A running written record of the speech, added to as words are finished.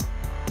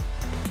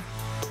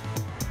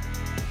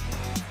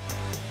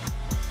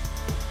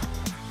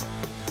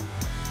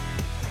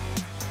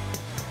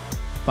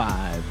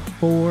5,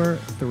 4,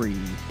 3,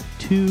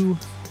 2,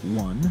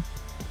 1.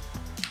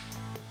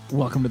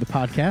 Welcome to the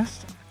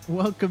podcast.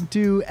 Welcome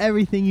to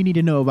everything you need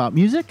to know about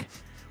music,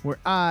 where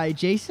I,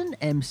 Jason,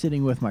 am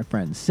sitting with my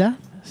friend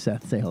Seth.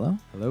 Seth, say hello.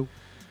 Hello.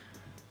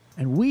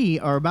 And we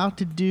are about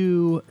to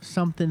do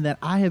something that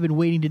I have been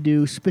waiting to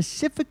do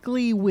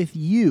specifically with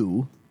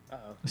you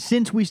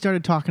since we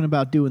started talking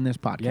about doing this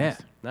podcast. Yeah,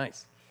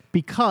 nice.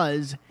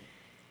 Because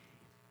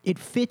it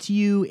fits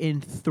you in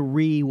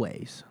 3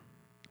 ways.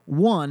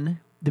 1,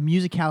 the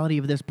musicality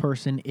of this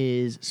person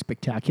is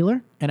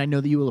spectacular, and I know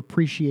that you will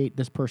appreciate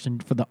this person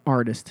for the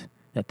artist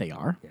that they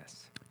are.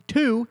 Yes.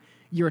 2,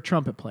 you're a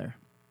trumpet player.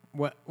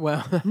 Well,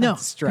 No,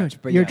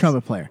 stretch, but you're yes. a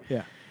trumpet player.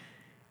 Yeah.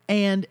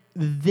 And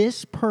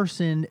this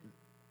person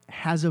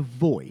has a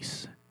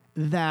voice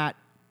that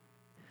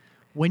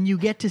when you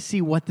get to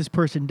see what this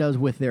person does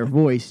with their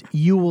voice,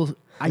 you will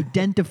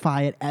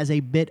identify it as a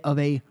bit of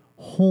a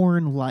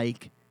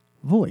horn-like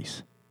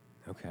voice.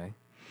 Okay.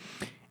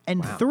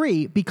 And Wow.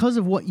 3, because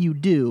of what you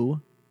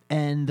do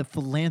and the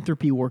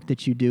philanthropy work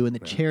that you do and the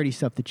charity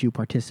stuff that you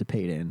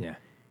participate in, Yeah.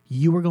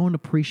 you are going to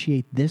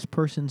appreciate this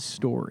person's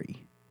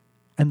story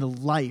and the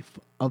life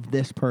of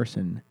this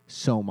person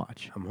so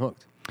much. I'm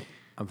hooked.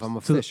 If I'm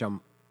a fish,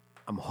 I'm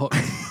hooked.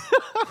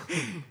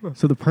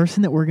 So the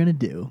person that we're going to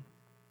do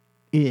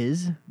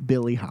is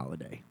Billie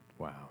Holiday,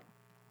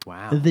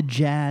 Wow. the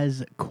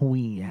jazz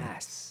queen.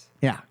 Yes.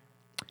 Yeah.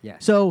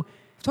 Yes. So,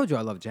 I've told you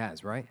I love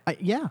jazz, right?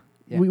 yeah.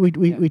 Yeah.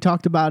 We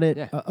talked about it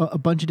Yeah. a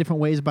bunch of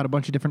different ways about a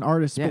bunch of different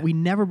artists, Yeah. but we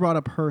never brought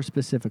up her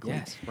specifically.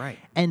 Yes, right.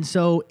 And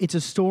so it's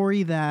a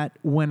story that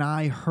when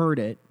I heard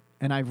it,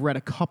 and I've read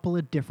a couple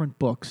of different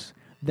books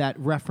that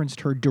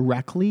referenced her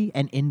directly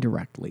and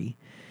indirectly,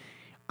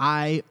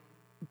 I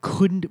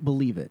couldn't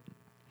believe it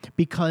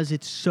because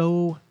it's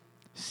so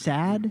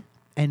sad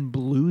and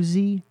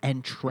bluesy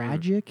and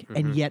tragic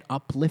and yet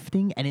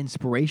uplifting and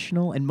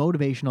inspirational and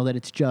motivational that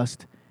it's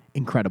just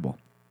incredible.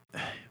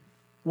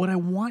 What I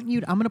want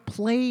you to, I'm going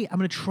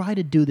to try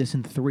to do this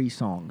in 3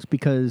 songs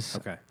because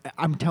Okay.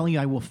 I'm telling you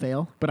I will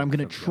fail, but I'm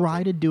going to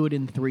try to do it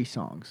in 3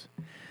 songs.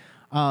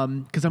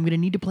 Because I'm going to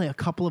need to play a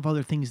couple of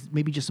other things,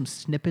 maybe just some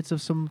snippets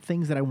of some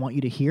things that I want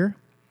you to hear.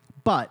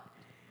 But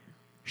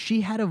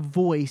she had a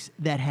voice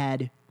that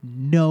had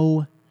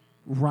no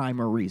rhyme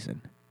or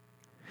reason.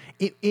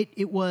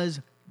 It was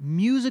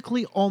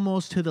musically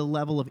almost to the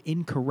level of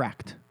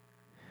incorrect,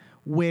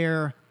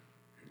 where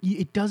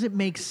it doesn't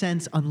make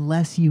sense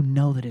unless you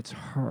know that it's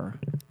her.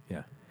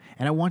 Yeah.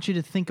 And I want you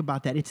to think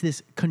about that. It's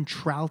this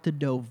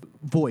contralto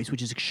voice,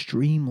 which is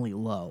extremely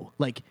low,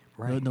 like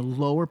in the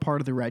lower part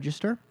of the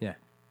register. Yeah.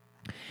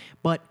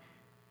 But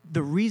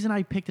the reason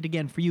I picked it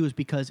again for you is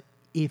because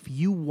if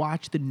you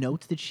watch the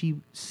notes that she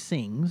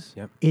sings,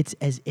 Yep. it's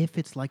as if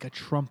it's like a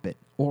trumpet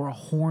or a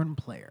horn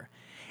player.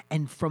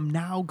 And from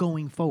now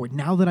going forward,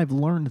 now that I've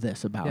learned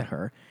this about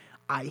her,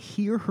 I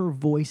hear her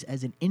voice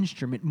as an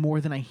instrument more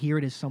than I hear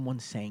it as someone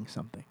saying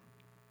something.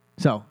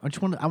 So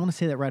I want to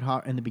say that right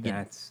hot in the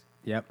beginning.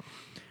 Yep.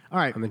 All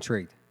right. I'm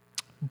intrigued.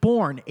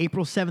 Born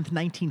April 7th,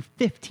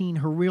 1915.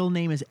 Her real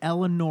name is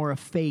Eleanora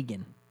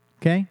Fagan.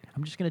 Okay?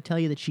 I'm just going to tell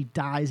you that she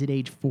dies at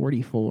age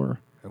 44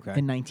 in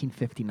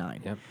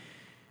 1959. Yep.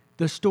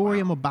 The story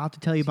I'm about to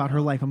tell you about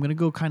her life, I'm going to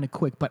go kind of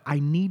quick, but I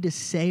need to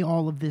say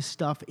all of this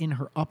stuff in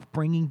her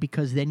upbringing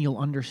because then you'll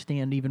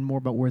understand even more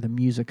about where the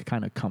music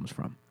kind of comes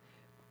from.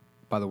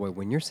 By the way,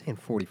 when you're saying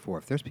 44,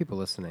 if there's people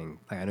listening,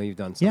 like I know you've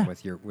done some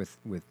with your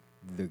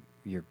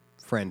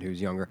friend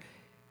who's younger.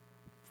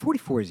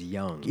 44 is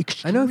young.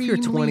 I know if you're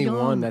Extremely 21,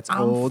 young. that's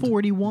I'm old.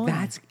 41.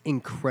 That's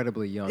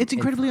incredibly young. It's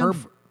incredibly and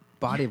young. her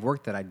body of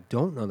work that I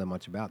don't know that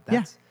much about.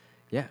 That's,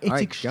 yeah. It's All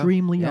right,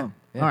 extremely go. young.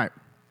 Yeah. All right.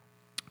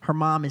 Her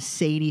mom is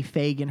Sadie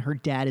Fagan. Her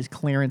dad is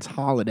Clarence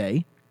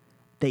Holiday.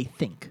 They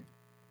think.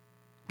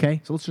 Okay?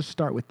 So let's just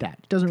start with that.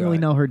 She doesn't Go really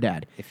ahead. know her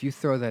dad. If you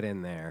throw that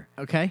in there,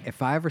 Okay?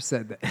 if I ever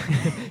said that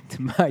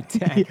to my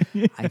dad,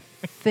 I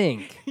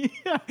think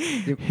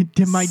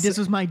This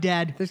was my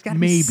dad. there's got to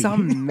Maybe. be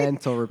some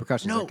mental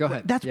repercussions. No, there. Go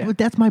ahead.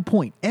 That's my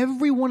point.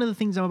 Every one of the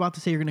things I'm about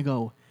to say, you're going to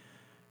go,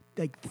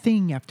 like,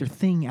 thing after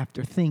thing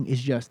after thing is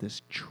just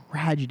this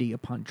tragedy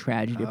upon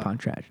tragedy upon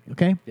tragedy.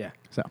 Okay? Yeah.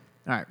 So, all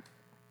right.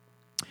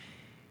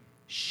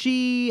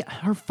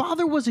 Her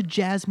father was a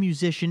jazz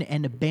musician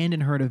and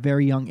abandoned her at a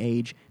very young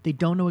age. They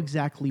don't know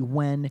exactly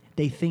when.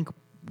 They think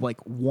like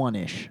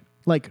 1-ish,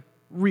 like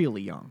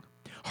really young.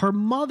 Her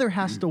mother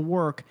has to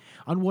work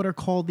on what are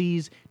called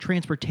these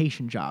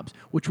transportation jobs,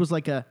 which was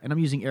like and I'm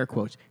using air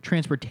quotes,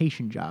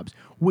 transportation jobs,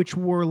 which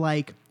were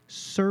like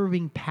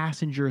serving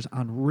passengers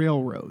on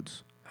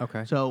railroads.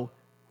 Okay. So,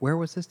 where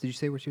was this? Did you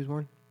say where she was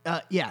born?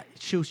 yeah,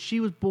 she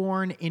was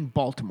born in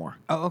Baltimore.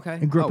 Oh, okay.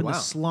 And grew up in the wow.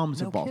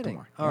 slums No of kidding.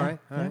 Baltimore. All right.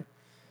 All right.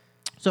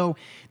 So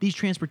these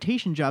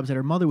transportation jobs that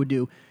her mother would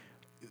do,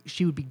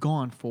 she would be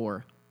gone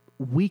for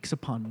weeks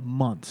upon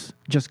months,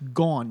 just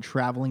gone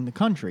traveling the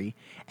country.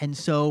 And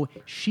so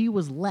she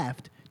was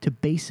left to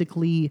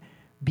basically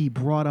be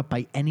brought up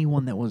by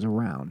anyone that was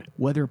around,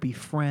 whether it be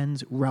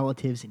friends,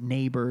 relatives,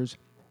 neighbors,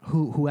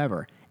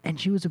 whoever. And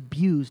she was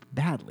abused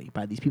badly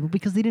by these people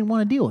because they didn't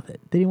want to deal with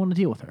it. They didn't want to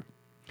deal with her.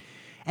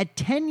 At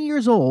 10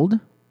 years old,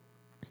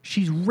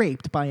 she's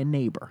raped by a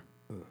neighbor.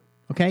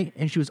 Okay?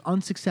 And she was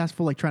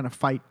unsuccessful, like trying to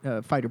fight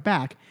her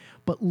back.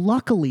 But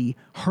luckily,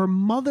 her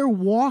mother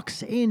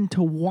walks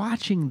into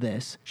watching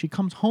this. She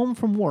comes home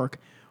from work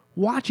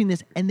watching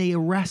this, and they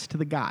arrest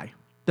the guy.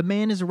 The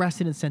man is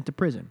arrested and sent to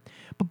prison.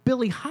 But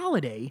Billie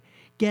Holiday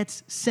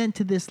gets sent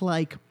to this,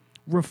 like,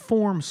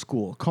 reform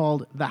school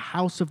called the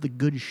House of the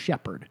Good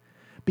Shepherd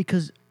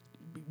because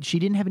she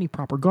didn't have any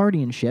proper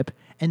guardianship,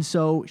 and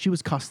so she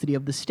was custody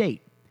of the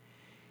state.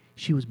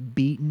 She was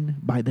beaten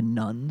by the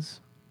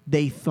nuns.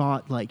 They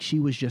thought, like, she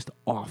was just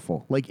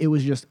awful. Like, it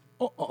was just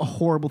a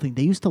horrible thing.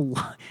 They used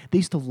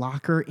to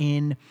lock her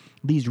in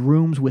these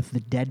rooms with the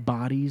dead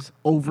bodies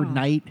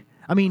overnight.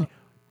 I mean,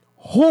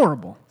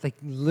 horrible. It's like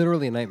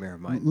literally a nightmare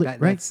of mine.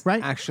 That's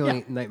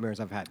actually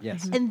nightmares I've had,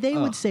 yes. And they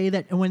would say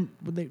that when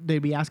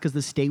they'd be asked, because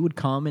the state would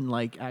come and,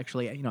 like,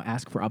 actually,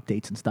 ask for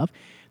updates and stuff,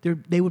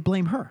 they would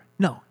blame her.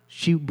 No,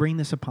 she would bring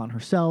this upon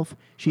herself.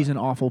 She's an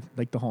awful,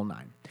 like, the whole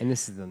nine. And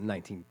this is the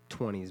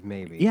 1920s,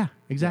 maybe. Yeah,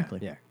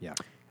 exactly. Yeah.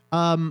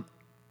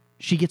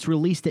 She gets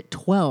released at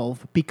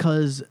 12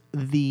 because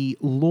the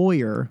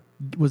lawyer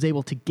was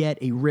able to get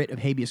a writ of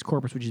habeas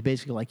corpus, which is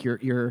basically like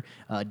you're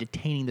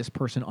detaining this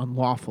person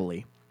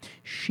unlawfully.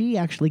 She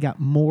actually got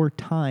more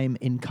time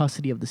in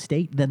custody of the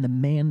state than the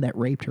man that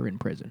raped her in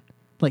prison.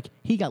 Like,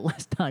 he got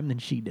less time than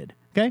she did,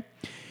 okay?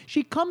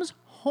 She comes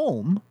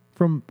home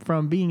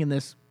from being in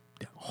this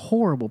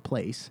horrible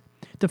place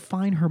to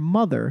find her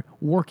mother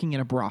working in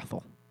a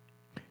brothel.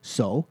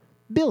 So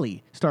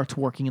Billie starts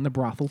working in the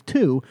brothel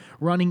too,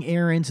 running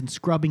errands and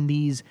scrubbing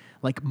these,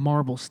 like,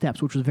 marble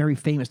steps, which was very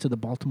famous to the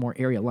Baltimore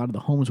area. A lot of the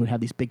homes would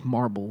have these big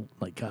marble,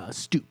 like,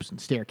 stoops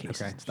and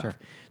staircases and stuff. Sure.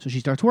 So she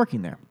starts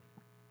working there.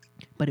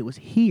 But it was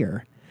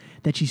here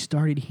that she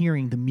started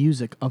hearing the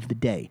music of the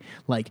day,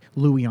 like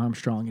Louis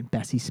Armstrong and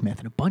Bessie Smith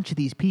and a bunch of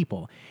these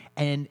people.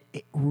 And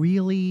it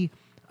really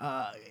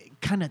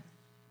kind of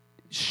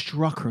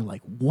struck her,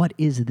 like, what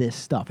is this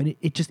stuff? And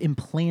it just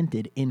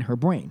implanted in her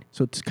brain.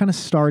 So it's kind of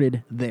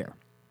started there.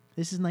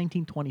 This is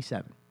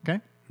 1927,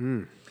 okay?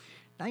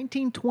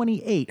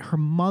 1928, her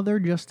mother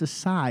just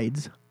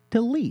decides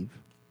to leave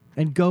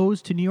and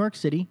goes to New York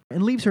City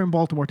and leaves her in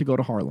Baltimore to go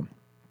to Harlem.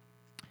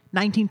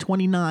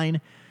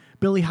 1929,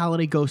 Billie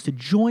Holiday goes to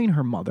join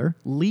her mother,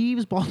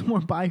 leaves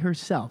Baltimore by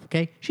herself,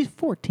 okay? She's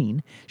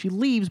 14. She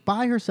leaves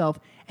by herself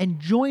and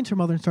joins her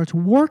mother and starts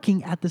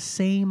working at the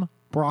same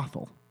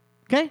brothel,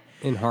 okay?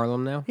 In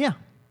Harlem now? Yeah,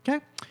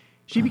 okay?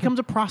 She becomes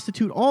a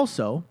prostitute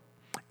also,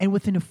 and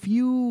within a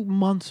few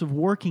months of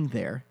working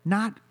there,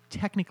 not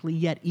technically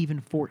yet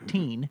even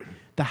 14,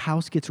 the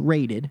house gets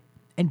raided,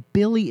 and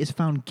Billie is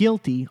found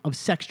guilty of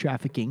sex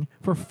trafficking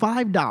for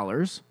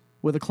 $5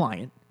 with a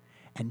client,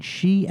 and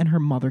she and her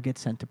mother get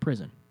sent to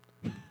prison.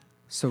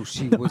 So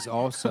she was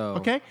also...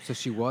 Okay? So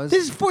she was...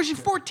 She's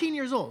 14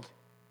 years old.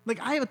 Like,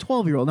 I have a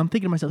 12-year-old. I'm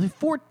thinking to myself, at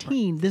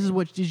 14, this is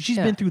what she's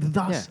been through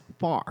thus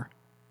far.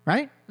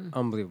 Right?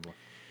 Unbelievable.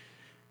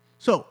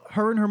 So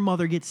her and her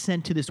mother get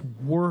sent to this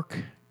work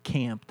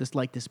camp, this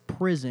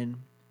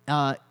prison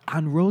on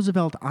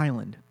Roosevelt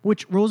Island,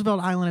 which Roosevelt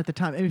Island at the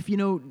time, and if you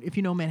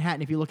know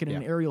Manhattan, if you look at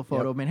an aerial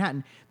photo of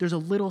Manhattan, there's a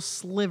little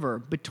sliver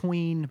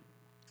between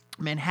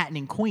Manhattan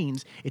and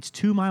Queens. It's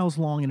 2 miles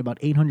long and about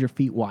 800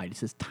 feet wide.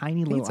 It's this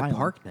tiny little island. It's a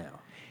park now.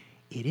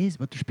 It is,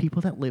 but there's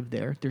people that live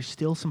there. There's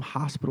still some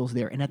hospitals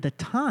there. And at the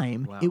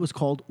time, it was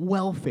called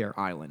Welfare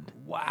Island.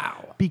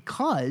 Wow.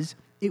 Because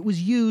it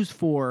was used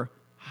for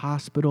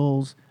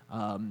hospitals,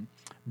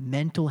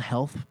 mental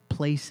health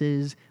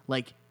places,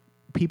 like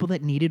people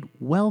that needed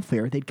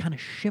welfare. They'd kind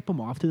of ship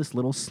them off to this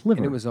little sliver.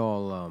 And it was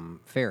all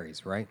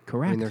ferries, right?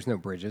 Correct. I mean, there's no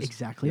bridges.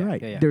 Exactly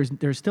right. Yeah.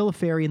 There's still a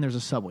ferry and there's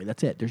a subway.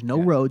 That's it. There's no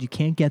roads. You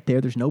can't get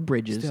there. There's no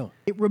bridges. Still.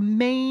 It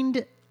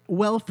remained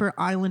Welfare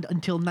Island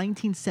until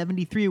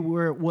 1973,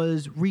 where it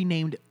was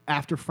renamed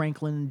after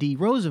Franklin D.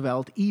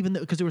 Roosevelt, even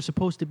because there was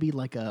supposed to be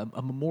like a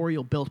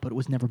memorial built, but it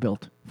was never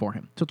built for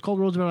him. So it's called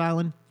Roosevelt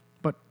Island,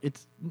 but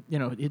it's,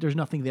 there's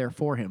nothing there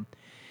for him.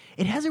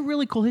 It has a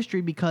really cool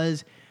history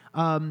because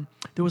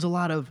there was a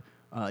lot of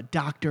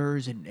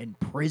doctors and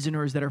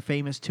prisoners that are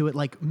famous to it.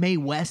 Like Mae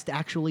West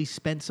actually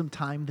spent some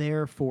time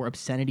there for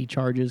obscenity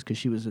charges because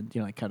she was,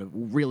 kind of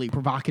really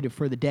provocative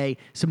for the day.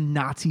 Some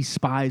Nazi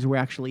spies were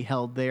actually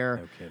held there.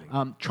 No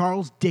kidding.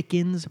 Charles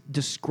Dickens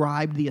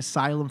described the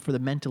asylum for the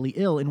mentally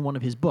ill in one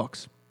of his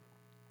books.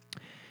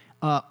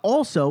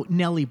 Also,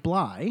 Nellie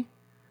Bly,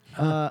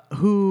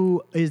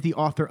 who is the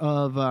author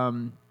of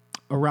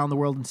Around the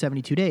World in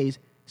 72 Days,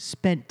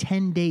 spent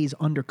 10 days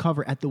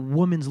undercover at the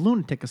Women's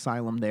Lunatic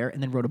Asylum there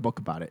and then wrote a book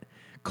about it.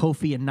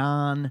 Kofi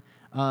Annan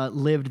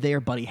lived there.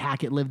 Buddy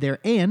Hackett lived there.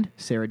 And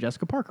Sarah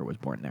Jessica Parker was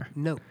born there.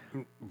 No.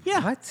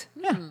 Yeah. What?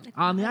 Yeah,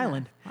 on the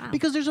island. Wow.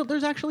 Because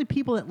there's actually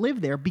people that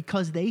live there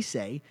because they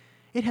say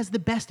it has the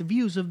best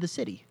views of the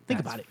city.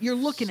 Think about it. You're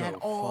looking so at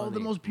all the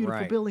funny. most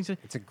beautiful Right. buildings.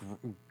 It's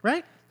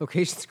Right?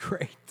 Location's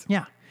great.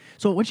 Yeah.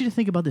 So I want you to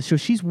think about this. So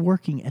she's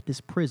working at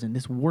this prison,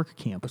 this work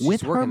camp, She's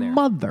with her working there.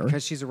 mother.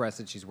 Because she's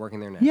arrested, she's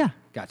working there now. Yeah.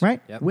 Gotcha.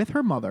 Right? Yep. With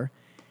her mother.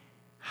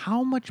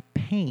 How much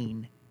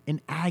pain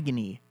and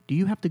agony do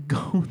you have to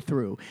go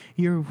through?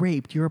 You're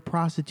raped, you're a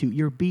prostitute,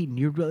 you're beaten,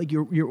 you're like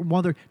your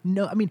mother.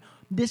 No, I mean,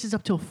 this is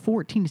up till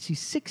 14. She's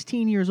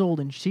 16 years old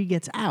and she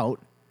gets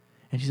out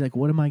and she's like,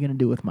 what am I going to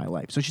do with my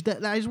life? So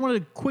I just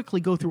wanted to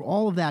quickly go through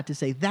all of that to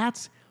say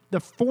that's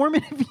the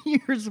formative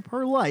years of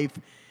her life.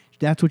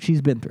 That's what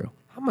she's been through.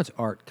 How much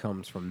art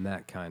comes from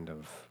that kind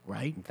of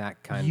Right.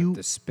 That kind of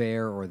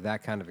despair or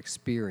that kind of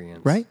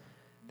experience, Right.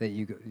 That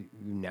you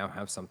now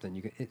have something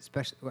you can,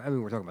 especially. I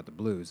mean, we're talking about the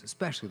blues,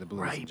 especially the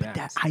blues and Right,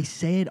 jazz. but I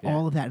said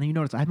all of that, and you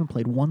notice I haven't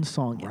played one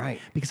song yet,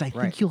 Right, because I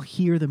think right. you'll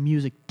hear the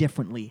music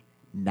differently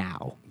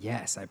now.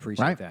 Yes, I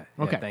appreciate Right? that.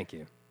 Okay. Yeah, thank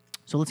you.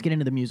 So let's get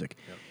into the music.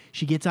 Yep.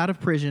 She gets out of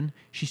prison.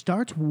 She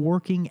starts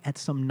working at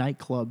some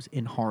nightclubs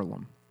in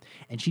Harlem,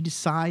 and she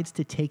decides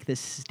to take the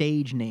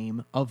stage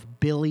name of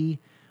Billie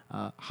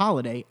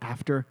Holiday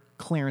after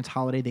Clarence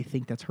Holiday. They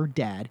think that's her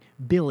dad.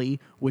 Billie,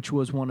 which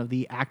was one of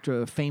the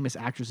famous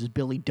actresses,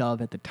 Billy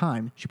Dove at the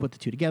time. She put the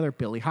two together,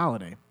 Billie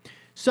Holiday.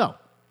 So,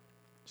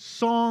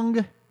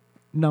 song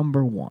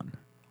number 1.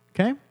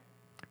 Okay?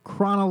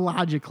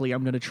 Chronologically,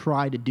 I'm going to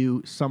try to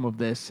do some of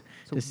this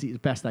to see as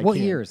best I can. What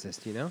year is this?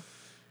 Do you know?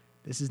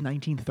 This is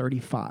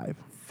 1935.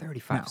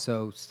 35. Now.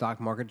 So stock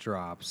market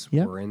drops.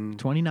 Yep. We're in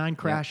 29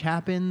 crash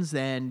happens,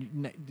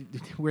 and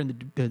we're in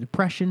the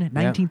Depression.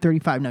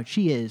 1935. Now,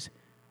 she is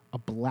a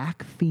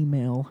black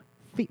female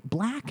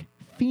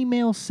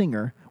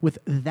singer with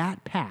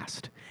that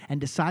past and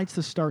decides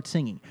to start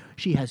singing.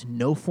 She has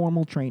no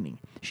formal training.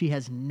 She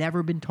has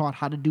never been taught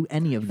how to do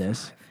any of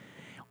this.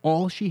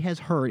 All she has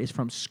heard is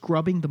from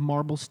scrubbing the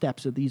marble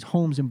steps of these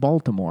homes in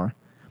Baltimore,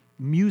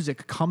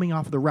 music coming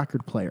off the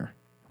record player,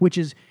 which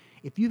is,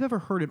 if you've ever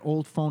heard an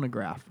old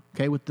phonograph,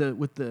 okay, with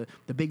the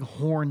big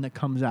horn that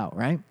comes out,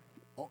 right?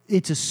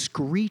 It's a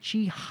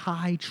screechy,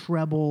 high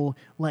treble,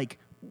 like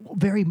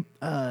very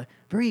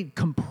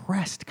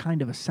compressed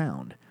kind of a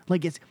sound.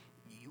 Like it's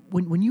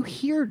when you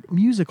hear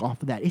music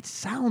off of that, it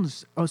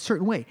sounds a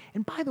certain way.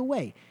 And by the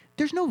way,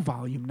 there's no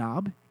volume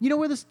knob. You know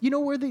where when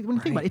you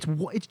think about it,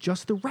 it's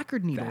just the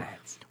record needle.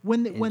 That's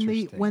when they would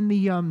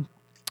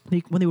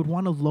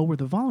want to lower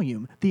the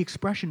volume, the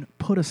expression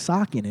 "put a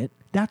sock in it,"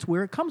 that's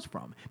where it comes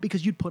from,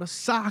 because you'd put a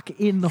sock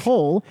in the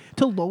hole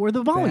to lower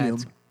the volume.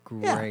 That's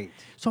Yeah. great.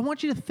 So I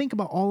want you to think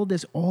about all of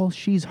this. All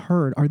she's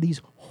heard are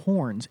these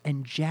horns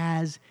and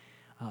jazz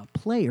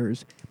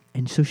players.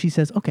 And so she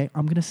says, okay,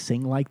 I'm going to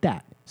sing like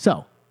that.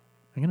 So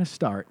I'm going to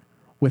start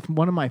with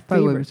one of my By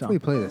the way, favorite before songs. we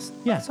play this,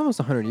 Yeah. it's almost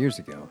 100 years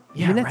ago.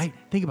 Yeah, I mean, that's- right.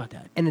 Think about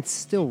that. And it's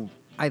still,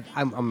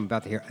 I'm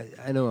about to hear,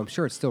 I'm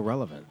sure it's still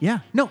relevant. Yeah.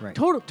 No, Right.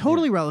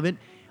 totally relevant.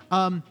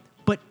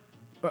 But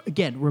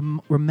again,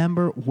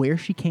 remember where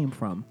she came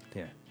from.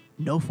 Yeah.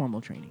 No formal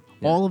training.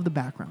 Yeah. All of the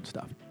background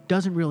stuff.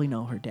 Doesn't really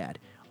know her dad.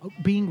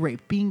 Being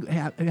raped,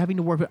 having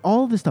to work with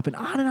all of this stuff, and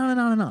on and on and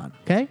on and on.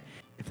 Okay,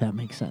 if that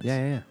makes sense.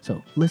 Yeah.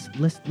 So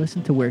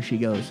listen to where she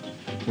goes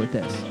with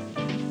this.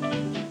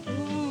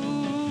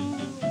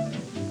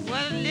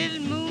 What a little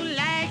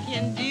moonlight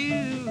can do.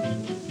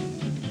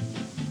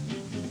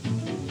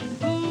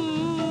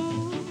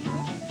 Ooh,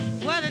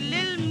 what a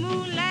little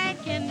moonlight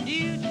can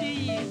do to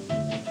you.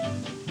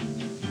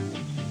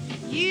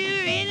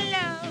 You're in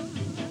love,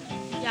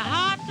 your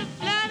heart's a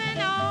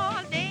flooding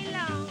all day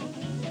long.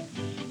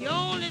 You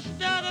only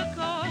stutter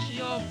 'cause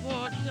you're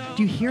poor tongue.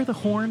 Do you hear the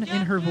horn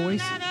in her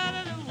voice?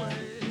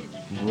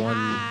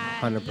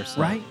 100%.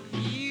 Right?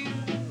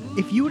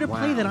 If you were to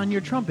play Wow. that on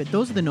your trumpet,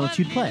 those are the notes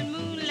you'd play.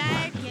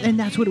 And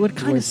that's what it would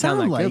kind Wouldn't of sound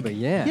sound like. good, but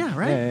yeah. Yeah,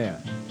 right? Yeah.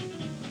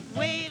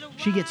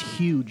 She gets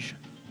huge.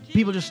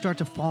 People just start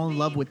to fall in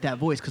love with that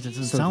voice because it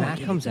doesn't So sound that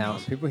like comes anything out,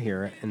 else. people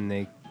hear it, and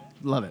they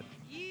Love it.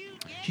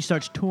 She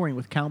starts touring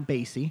with Count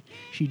Basie.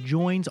 She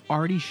joins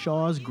Artie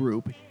Shaw's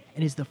group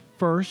and is the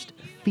first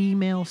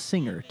female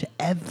singer to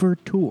ever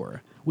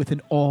tour with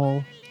an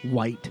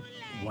all-white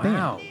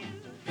wow. band.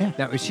 Yeah.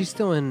 Now, is she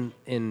still in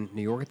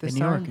New York at this In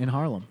New time? York, in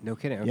Harlem. No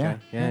kidding. Okay.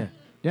 Yeah.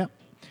 Yeah.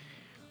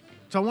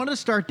 So I wanted to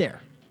start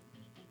there,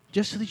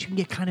 just so that you can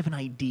get kind of an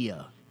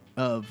idea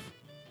of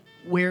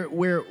where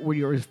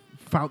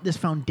this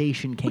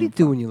foundation came What do you from.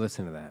 do when you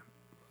listen to that?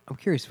 I'm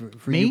curious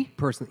for Me? you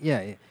personally.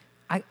 Yeah.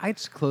 I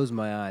just close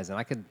my eyes and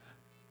I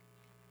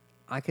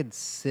could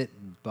sit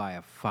by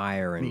a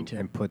fire Me too.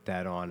 and put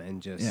that on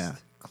and just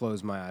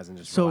close my eyes and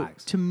just So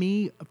relax. to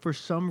me, for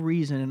some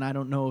reason, and I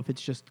don't know if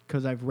it's just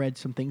because I've read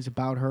some things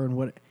about her and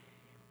what,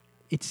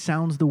 it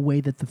sounds the way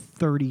that the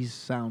 30s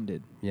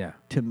sounded Yeah.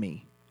 to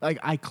me. Like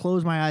I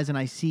close my eyes and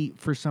I see,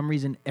 for some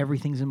reason,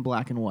 everything's in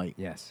black and white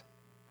Yes.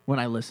 when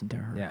I listen to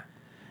her. Yeah.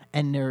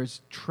 And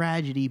there's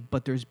tragedy,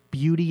 but there's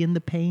beauty in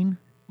the pain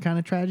kind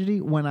of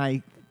tragedy when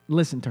I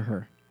listen to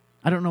her.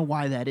 I don't know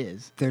why that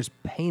is. There's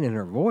pain in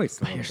her voice.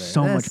 A little There's bit.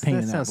 so much pain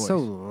in that sounds so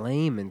voice.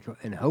 lame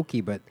and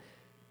hokey, but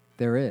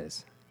there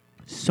is.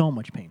 So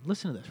much pain.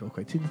 Listen to this real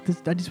quick. See, this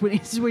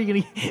is where you're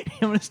gonna.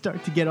 I'm gonna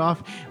start to get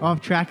off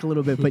track a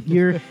little bit, but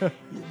you're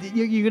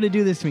gonna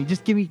do this to me.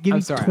 Just give me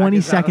I'm sorry, 20 I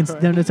seconds.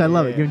 No, I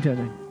love Yeah, it. Give me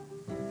 20.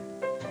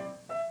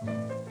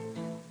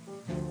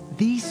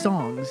 These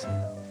songs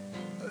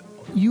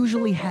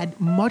usually had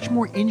much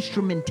more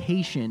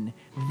instrumentation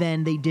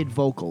than they did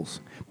vocals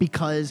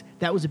because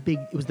it was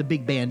the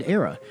big band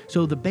era.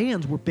 So the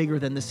bands were bigger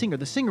than the singer.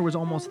 The singer was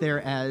almost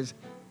there as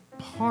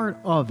part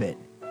of it.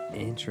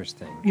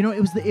 Interesting. You know,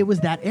 it was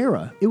that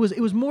era. It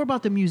was more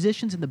about the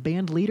musicians and the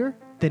band leader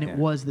than it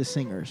was the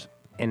singers.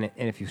 And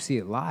if you see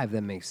it live,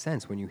 that makes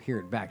sense. When you hear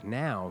it back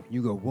now,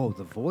 you go, "Whoa,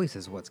 the voice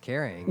is what's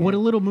carrying." What it. A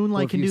Little Moonlight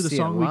Well, if Can you Do, the see it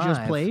song we just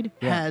live- played,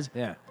 has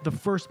yeah. the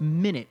first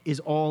minute is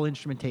all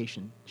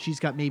instrumentation. She's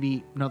got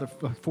maybe another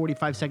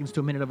 45 seconds to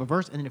a minute of a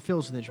verse, and then it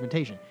fills with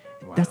instrumentation.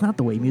 That's not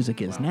the way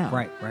music is now.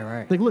 Right.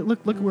 Like look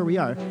at where we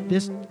are.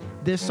 This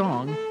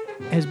song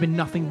has been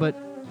nothing but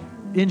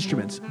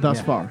instruments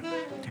thus far,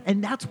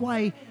 and that's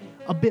why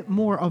a bit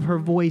more of her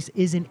voice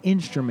is an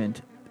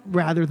instrument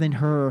rather than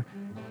her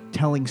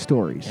telling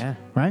stories. Yeah.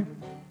 Right.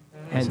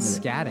 And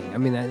scatting. I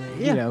mean, that,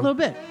 Yeah, you know, a little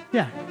bit.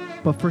 Yeah,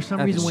 but for some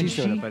not that reason when she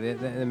showed she it, but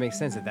it makes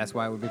sense that's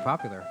why it would be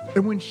popular.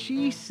 and when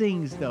she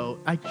sings though,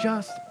 I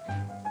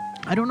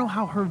don't know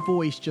how her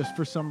voice just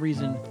for some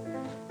reason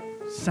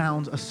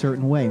sounds a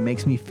certain way,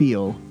 makes me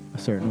feel a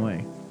certain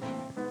way.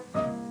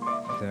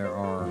 There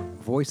are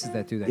voices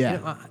that do that. Yeah. You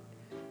know,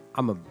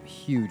 I'm a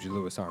huge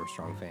Louis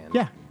Armstrong fan.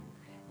 Yeah.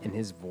 And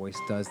his voice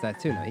does that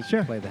too. Now, he Sure.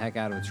 can play the heck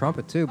out of a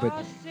trumpet too, but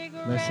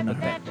Listen to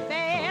that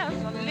bears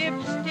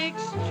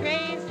lipsticks,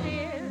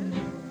 traces,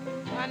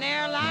 an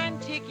airline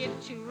ticket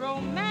to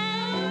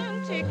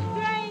romantic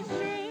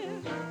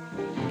places.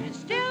 And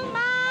still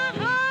my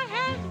heart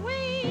has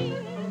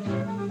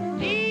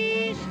wings.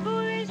 These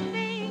foolish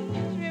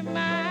things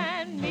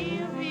remind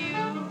me of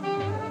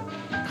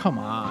you. Come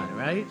on,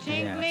 right?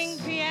 Tinkling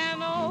Yes.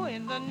 piano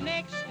in the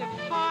next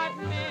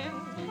apartment.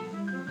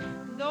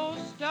 Those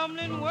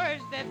stumbling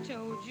words that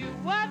told you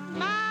what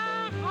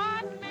my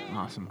heart meant.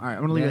 Awesome. All right,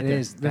 I'm gonna leave Yeah, it it there.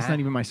 is That's that- not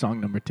even my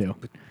song number 2.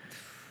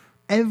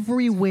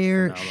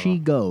 Everywhere she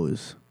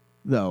goes,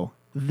 though,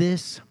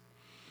 this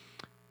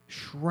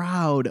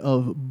shroud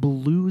of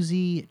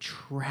bluesy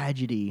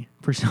tragedy,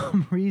 for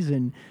some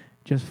reason,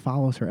 just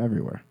follows her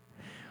everywhere.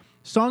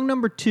 Song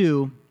number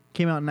 2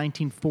 came out in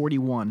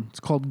 1941. It's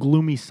called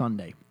Gloomy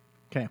Sunday.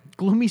 Okay.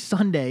 Gloomy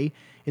Sunday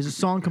is a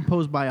song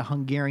composed by a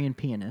Hungarian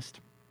pianist.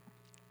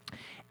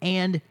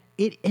 And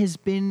it has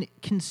been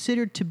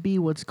considered to be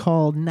what's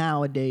called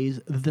nowadays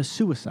the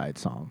suicide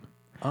song.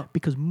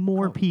 Because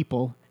more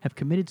people have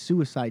committed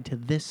suicide to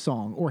this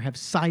song or have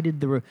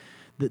cited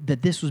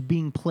that this was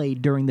being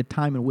played during the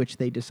time in which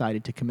they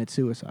decided to commit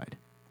suicide.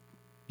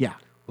 Yeah.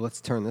 well,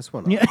 let's turn this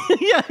one on. Yeah,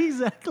 yeah,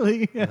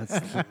 exactly. Let's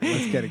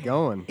get it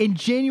going. In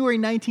January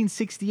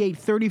 1968,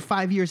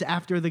 35 years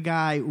after the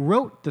guy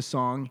wrote the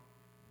song,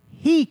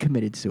 he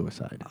committed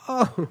suicide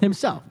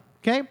himself.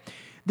 Okay?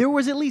 There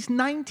was at least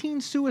 19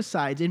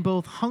 suicides in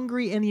both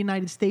Hungary and the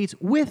United States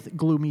with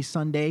Gloomy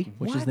Sunday,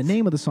 which is the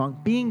name of the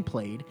song, being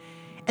played.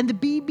 And the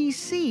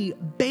BBC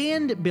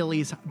banned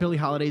Billie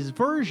Holiday's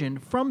version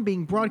from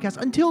being broadcast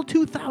until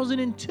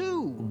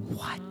 2002.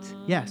 What?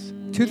 Yes,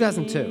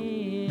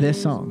 2002.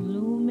 this song.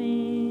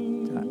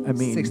 I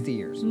mean, 60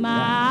 years. My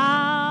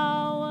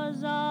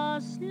hours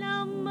are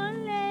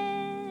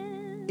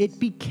slumberless. it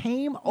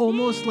became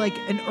almost like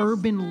an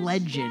urban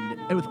legend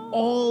with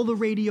all the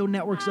radio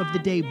networks of the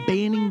day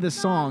banning the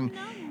song.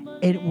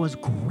 And it was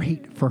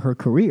great for her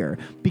career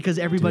because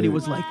everybody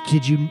was like,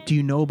 do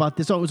you know about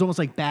this? So it was almost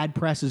like bad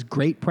press is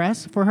great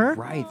press for her.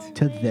 Right.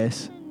 To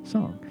this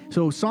song.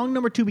 So song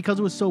number 2, because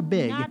it was so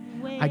big,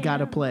 I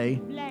gotta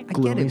play I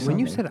Gloomy get it. When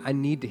you Sunday. said I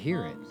need to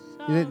hear it,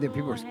 the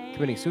people are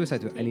committing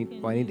suicide to it. I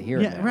need to hear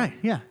it. Yeah, now. right,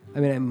 yeah. I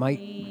mean, it might.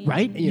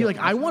 Right? you You're like,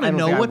 I want to don't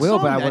know think what I will,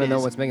 song but I that want to know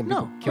is. what's making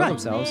people No, kill right.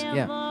 themselves.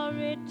 Yeah.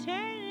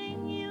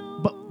 Returning you.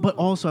 But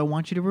also, I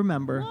want you to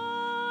remember,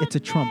 it's a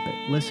trumpet.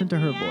 Listen to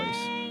her voice.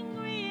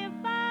 Angry if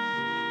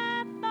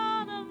I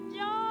thought of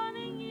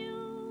joining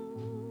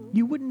you.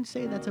 You wouldn't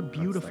say that's a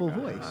beautiful It's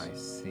like a voice. high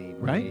C,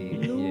 Right?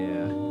 B.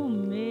 Yeah.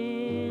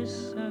 Gloomy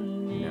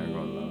Sunday. Now we're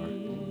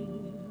going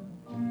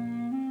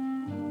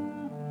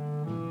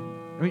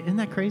lower. I mean, isn't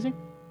that crazy?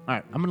 All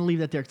right, I'm going to leave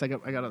that there because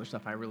I got other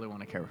stuff I really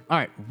want to cover. All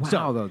right, Wow,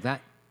 so though that.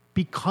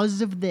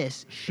 because of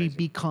this, she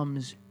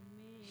becomes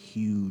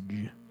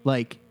huge.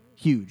 Like,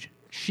 huge.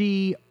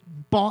 She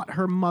bought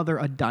her mother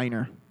a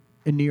diner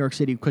in New York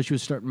City because she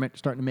was starting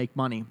to make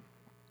money.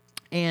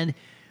 And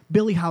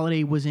Billie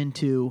Holiday was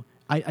into,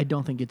 I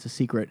don't think it's a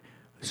secret,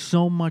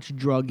 so much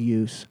drug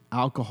use,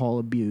 alcohol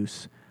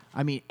abuse.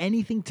 I mean,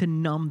 anything to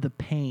numb the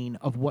pain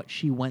of what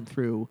she went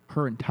through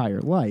her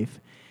entire life.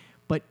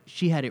 But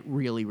she had it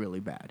really, really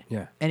bad.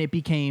 Yeah. And it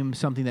became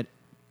something that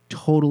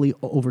totally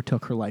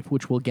overtook her life,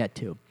 which we'll get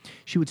to.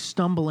 She would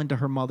stumble into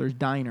her mother's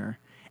diner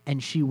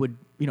and she would,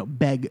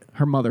 beg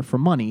her mother for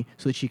money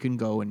so that she can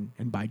go and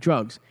buy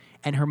drugs.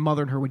 And her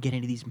mother and her would get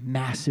into these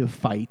massive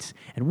fights.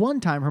 And one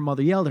time her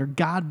mother yelled at her,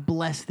 "God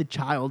bless the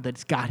child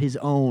that's got his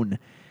own."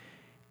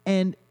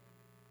 And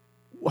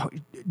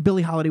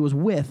Billie Holiday was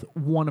with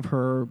one of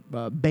her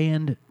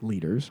band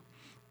leaders,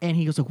 and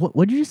he goes like,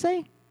 "What did you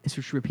say?" And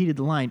so she repeated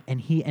the line,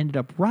 and he ended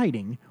up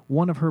writing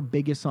one of her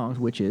biggest songs,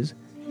 which is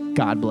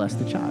 "God Bless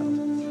the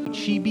Child."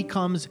 She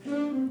becomes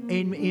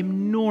an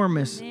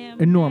enormous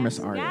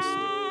artist.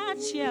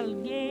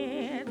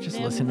 Just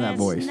listen to that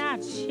voice.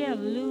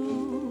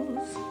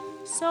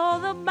 So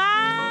the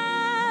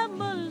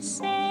Bible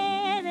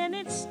said, and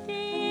it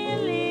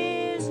still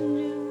is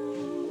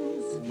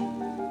news.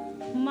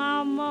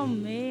 Mama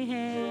may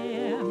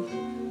have,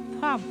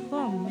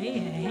 Papa may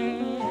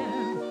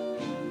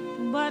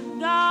have, but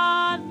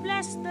God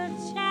bless the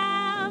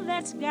child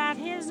that's got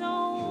his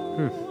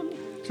own.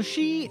 So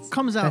she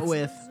comes out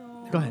with.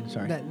 Go ahead.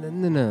 Sorry.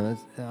 No.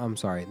 I'm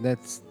sorry.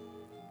 That's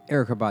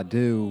Erykah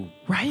Badu.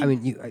 Right? I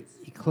mean, you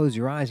close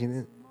your eyes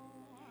and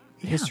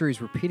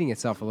history's repeating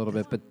itself a little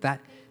bit, but that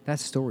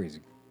story is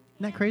Isn't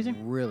that crazy?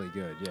 really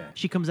good. Yeah.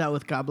 She comes out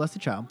with God Bless the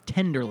Child,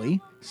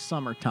 Tenderly,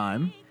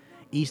 Summertime,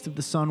 East of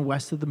the Sun,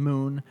 West of the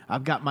Moon,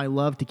 I've Got My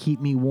Love to Keep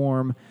Me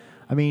Warm.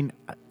 I mean,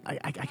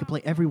 I could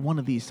play every one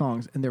of these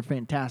songs, and they're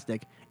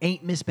fantastic.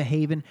 Ain't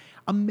Misbehavin',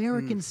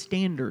 American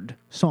Standard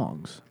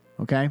songs,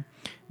 okay,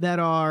 that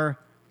are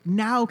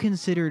now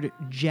considered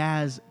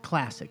jazz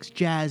classics,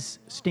 jazz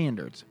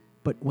standards.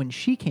 But when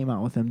she came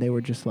out with them, they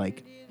were just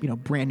like,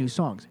 brand new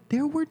songs.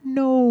 There were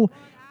no,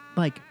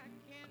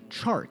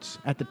 charts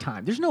at the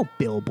time. There's no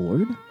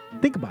Billboard.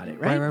 Think about it,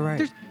 right?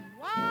 Right.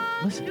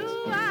 Listen. Do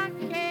I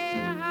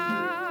care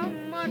how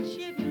much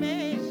it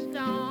may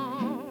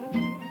storm?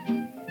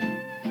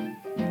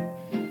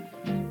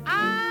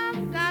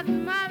 I've got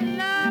my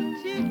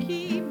love to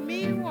keep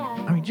me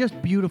warm. I mean, just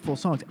beautiful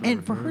songs.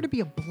 And for her to be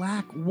a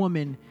black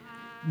woman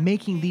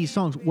making these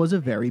songs was a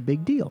very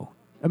big deal.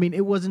 I mean,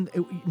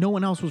 no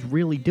one else was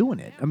really doing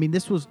it. I mean,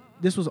 this was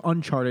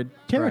uncharted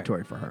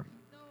territory for her.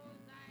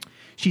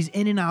 She's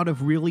in and out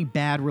of really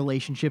bad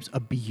relationships,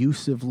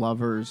 abusive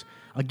lovers.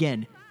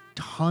 Again,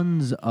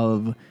 tons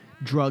of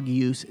drug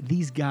use.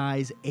 These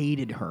guys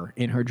aided her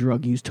in her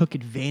drug use, took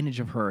advantage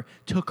of her,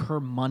 took her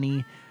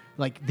money,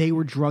 like they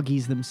were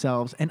druggies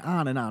themselves, and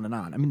on and on and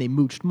on. I mean, they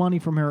mooched money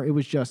from her. It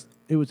was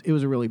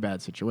a really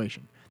bad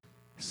situation.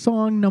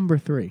 Song number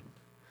 3.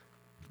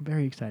 I'm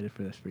very excited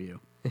for this for you.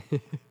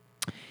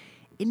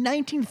 In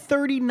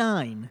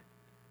 1939,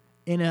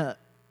 in a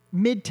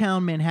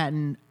Midtown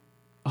Manhattan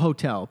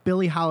hotel,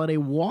 Billie Holiday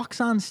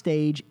walks on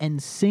stage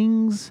and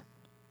sings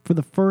for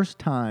the first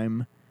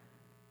time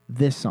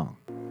this song.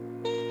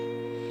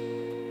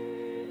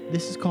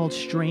 This is called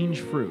Strange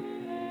Fruit.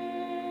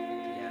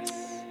 Yes.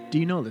 Do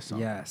you know this song?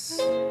 Yes.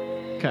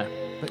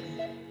 Okay. But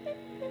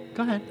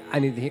go ahead. I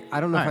need to hear.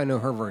 I don't know All if right. I know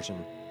her version.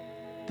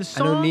 The I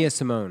song. know Nia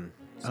Simone's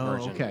Oh,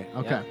 version. okay.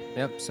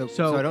 Yep. So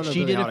So I don't know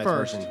she Billie did it Holiday's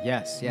first. version.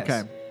 Yes.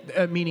 Okay.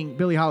 Meaning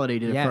Billie Holiday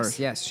did it first.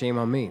 Yes. Shame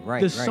on me.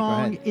 Right. The Right. Go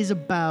song ahead. is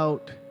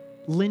about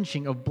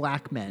lynching of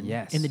black men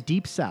Yes. in the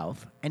Deep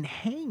South and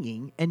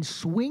hanging and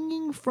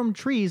swinging from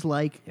trees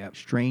like Yep.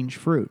 strange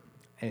fruit.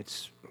 And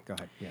it's. Go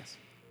ahead. Yes.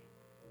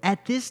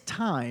 At this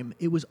time,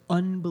 it was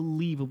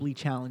unbelievably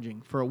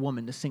challenging for a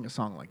woman to sing a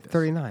song like this.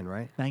 39,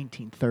 right?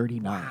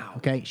 1939. Wow.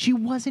 Okay, she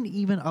wasn't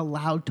even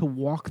allowed to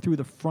walk through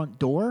the front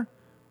door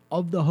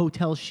of the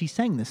hotel she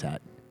sang this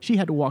at. She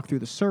had to walk through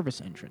the service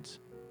entrance.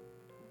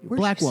 Where's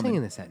Black she woman.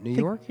 singing this at? New Think-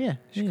 York? Yeah,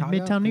 Chicago?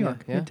 Midtown New Yeah,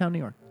 York. yeah. Midtown New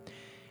York.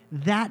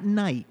 That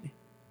night,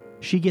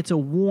 she gets a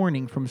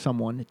warning from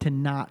someone to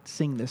not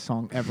sing this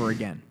song ever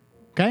again.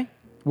 Okay?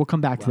 We'll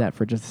come back to that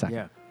for just a second.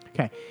 Yeah.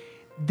 Okay.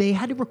 They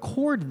had to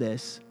record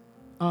this.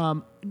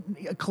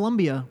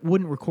 Columbia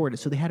wouldn't record it,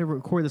 so they had to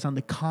record this on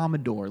the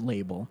Commodore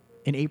label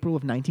in April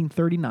of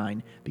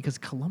 1939 because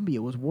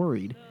Columbia was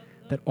worried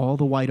that all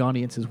the white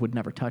audiences would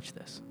never touch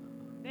this.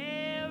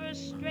 Very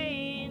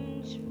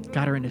strange.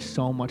 Got her into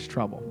so much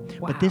trouble.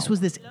 But this was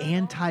this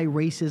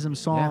anti-racism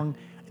song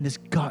and this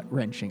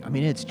gut-wrenching. I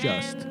mean, it's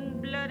just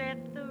And blood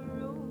at the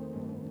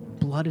root.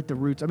 blood at the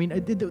roots. I mean,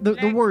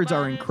 the words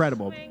are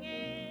incredible.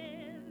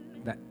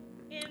 That.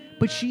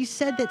 But she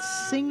said that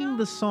singing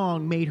the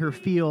song made her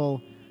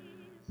feel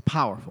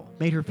powerful,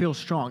 made her feel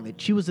strong, that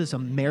she was this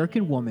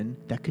American woman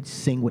that could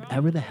sing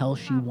whatever the hell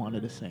she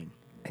wanted to sing.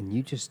 And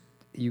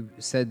you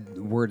said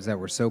words that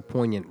were so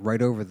poignant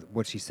right over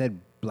what she said.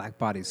 Black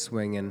bodies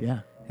swinging. Yeah.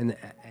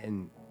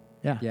 And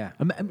Yeah.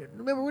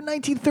 Remember, we're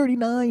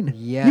 1939.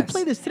 Yes. You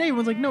play this today,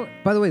 everyone's like, no.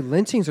 by the way,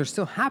 lynchings are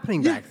still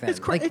happening Yeah, back then. it's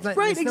right, it's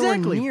nowhere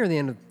exactly. near the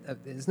end of.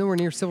 It's nowhere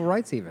near civil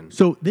rights even.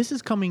 So this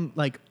is coming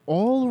like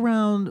all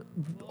around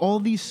all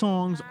these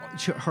songs.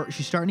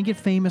 She's starting to get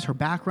famous, her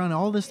background,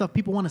 all this stuff.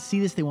 People want to see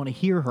this. They want to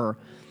hear her.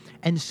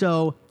 And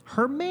so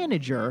her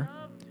manager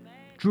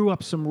drew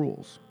up some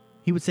rules.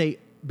 He would say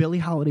Billie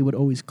Holiday would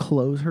always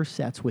close her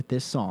sets with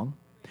this song.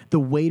 The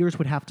waiters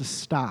would have to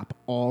stop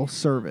all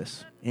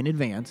service in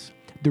advance.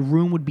 The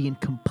room would be in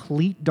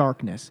complete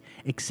darkness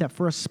except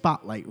for a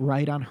spotlight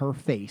right on her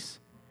face.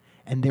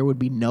 And there would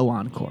be no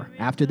encore.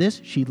 After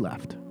this, she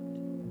left.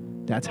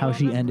 That's how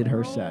she ended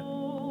her set.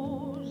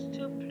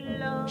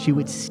 She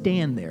would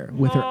stand there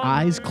with her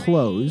eyes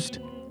closed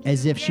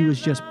as if she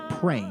was just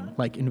praying,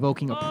 like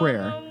invoking a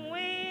prayer.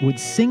 would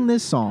sing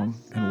this song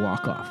and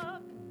walk off.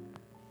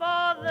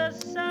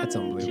 That's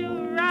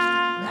unbelievable.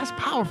 That's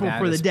powerful That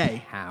for the is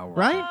day, powerful.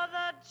 right?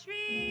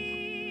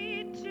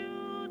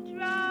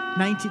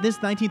 This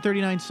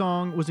 1939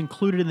 song was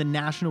included in the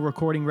National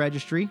Recording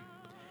Registry.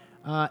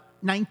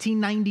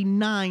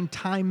 1999,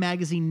 Time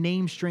magazine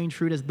named Strange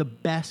Fruit as the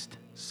best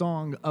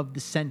song of the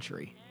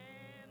century,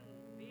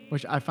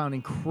 which I found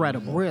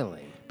incredible.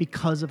 Really?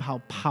 Because of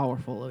how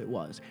powerful it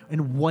was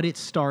and what it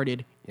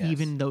started, Yes.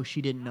 even though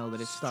she didn't know that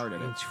it started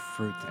it. Strange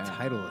Fruit, the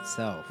title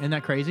itself. Isn't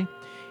that crazy?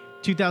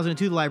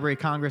 2002, the Library of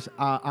Congress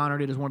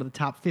honored it as one of the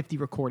top 50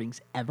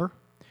 recordings ever.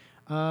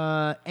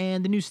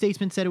 And the New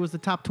Statesman said it was the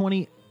top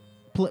 20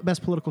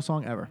 best political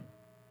song ever,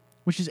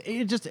 which is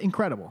just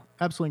incredible.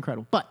 Absolutely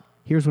incredible. But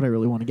here's what I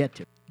really want to get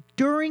to.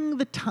 During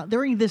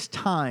this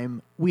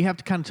time, we have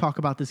to kind of talk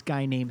about this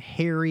guy named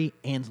Harry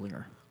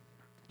Anslinger.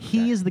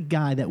 He is the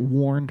guy that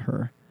warned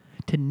her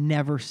to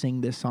never sing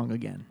this song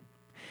again.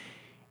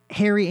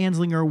 Harry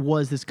Anslinger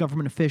was this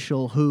government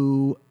official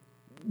who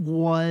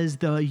was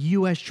the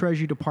U.S.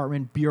 Treasury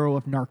Department Bureau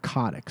of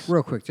Narcotics.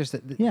 Real quick, just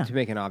to Yeah.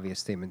 make an obvious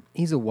statement.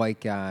 He's a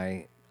white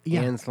guy.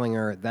 Yeah.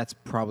 Anslinger, that's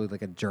probably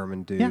like a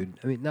German dude. Yeah.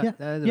 I mean, that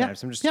doesn't Yeah. matter.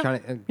 So I'm just Yeah.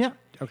 trying to... Yeah.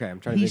 Okay, I'm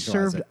trying to He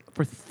visualize served it.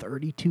 for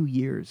 32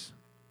 years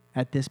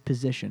at this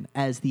position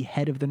as the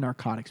head of the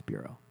Narcotics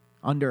Bureau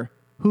under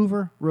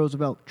Hoover,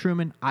 Roosevelt,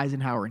 Truman,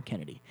 Eisenhower, and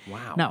Kennedy.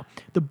 Wow. Now,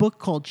 the book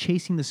called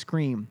Chasing the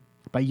Scream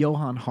by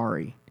Johann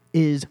Hari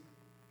is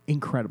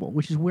incredible,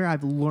 which is where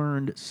I've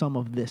learned some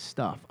of this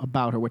stuff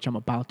about her, which I'm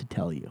about to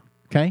tell you.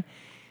 Okay?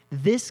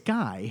 This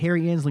guy,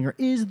 Harry Anslinger,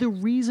 is the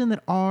reason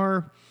that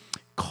our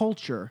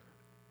culture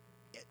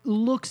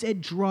looks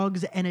at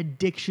drugs and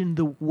addiction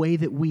the way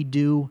that we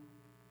do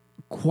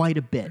quite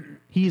a bit.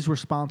 He is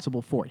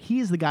responsible for it. He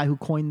is the guy who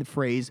coined the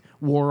phrase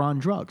war on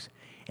drugs.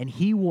 And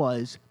he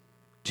was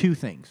two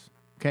things.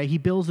 Okay? He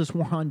builds this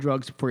war on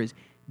drugs for his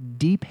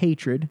deep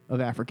hatred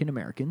of African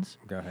Americans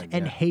Go ahead,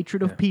 and yeah.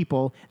 hatred of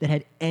people that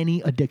had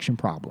any addiction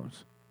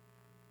problems.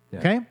 Yeah.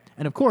 Okay?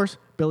 And of course,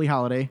 Billie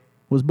Holiday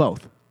was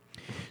both.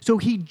 So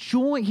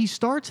he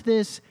starts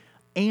this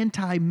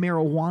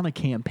anti-marijuana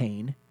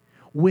campaign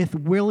with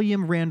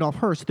William Randolph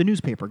Hearst, the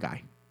newspaper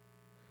guy.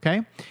 Okay?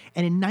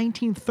 And in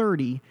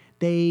 1930,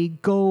 they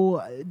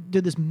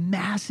did this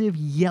massive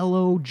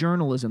yellow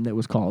journalism that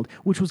was called,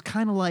 which was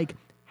kind of like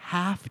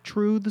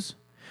half-truths,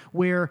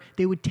 where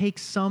they would take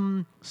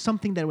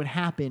something that would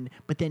happen,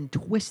 but then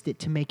twist it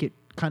to make it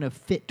kind of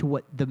fit to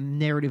what the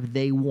narrative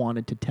they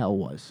wanted to tell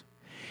was.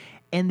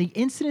 And the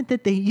incident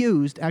that they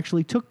used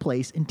actually took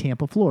place in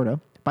Tampa, Florida,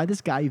 by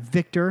this guy,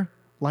 Victor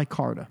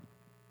Licarda.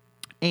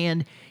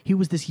 And he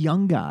was this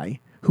young guy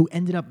who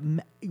ended up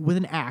with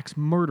an axe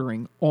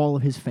murdering all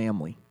of his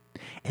family.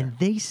 And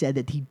they said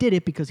that he did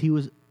it because he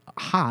was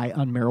high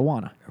on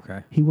marijuana.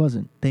 Okay. He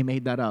wasn't. They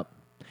made that up.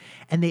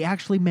 And they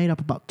actually made up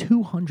about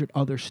 200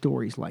 other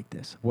stories like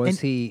this. Was And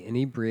he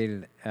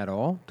inebriated at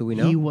all? Do we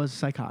know? He was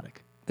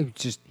psychotic.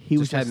 He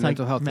Was had just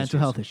mental health mental issues.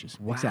 health issues.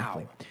 Wow.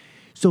 Exactly.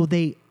 So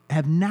they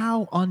have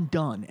now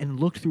undone and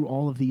looked through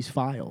all of these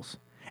files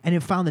and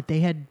have found that they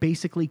had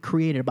basically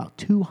created about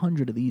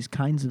 200 of these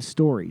kinds of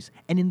stories.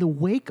 And in the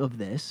wake of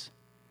this,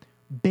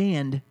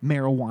 banned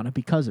marijuana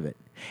because of it.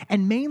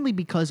 And mainly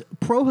because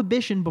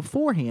prohibition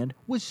beforehand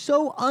was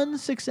so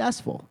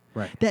unsuccessful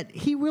that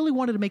he really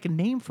wanted to make a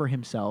name for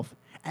himself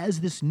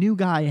as this new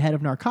guy head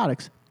of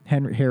narcotics,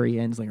 Harry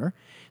Anslinger.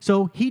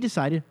 So he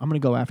decided, I'm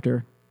going to go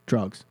after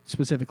drugs,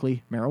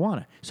 specifically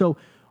marijuana. So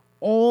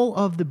all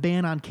of the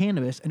ban on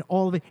cannabis and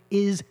all of it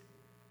is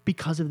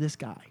because of this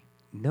guy.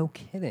 No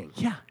kidding.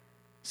 Yeah.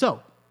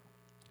 So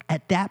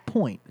at that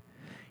point,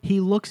 he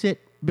looks at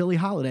Billie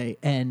Holiday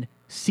and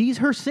sees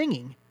her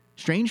singing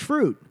Strange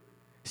Fruit,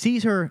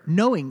 sees her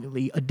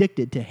knowingly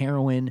addicted to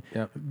heroin,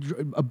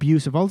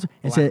 abuse of all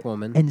this, and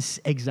woman.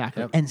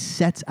 Exactly, and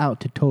sets out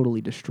to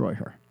totally destroy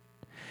her.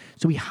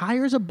 So he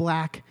hires a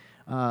black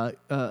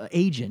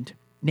agent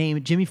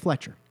named Jimmy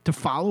Fletcher to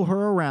follow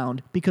her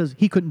around because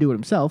he couldn't do it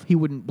himself. He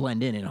wouldn't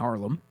blend in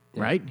Harlem,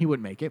 right? He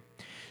wouldn't make it.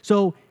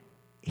 So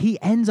he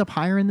ends up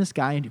hiring this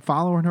guy and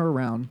following her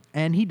around,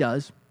 and he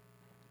does.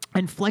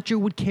 And Fletcher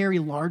would carry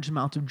large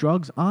amounts of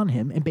drugs on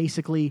him and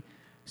basically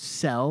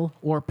sell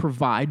or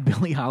provide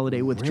Billie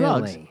Holiday with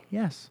drugs.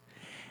 Yes.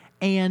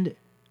 And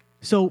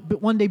so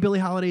but one day Billie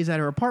Holiday's at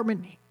her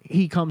apartment.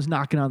 He comes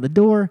knocking on the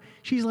door.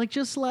 She's like,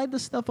 just slide the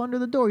stuff under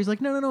the door. He's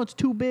like, no, it's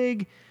too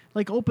big.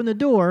 Like, open the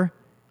door.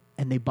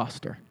 And they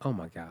bust her. Oh,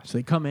 my gosh. So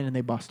they come in and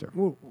they bust her.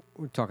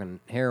 We're talking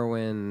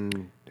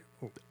heroin,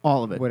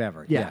 All of it.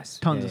 whatever. Yeah, Yes.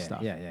 tons of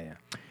stuff. Yeah.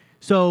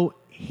 So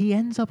he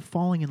ends up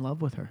falling in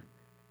love with her.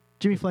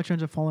 Jimmy Fletcher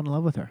ends up falling in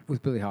love with her.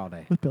 With Billie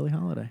Holiday. With Billie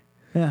Holiday.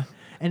 Yeah.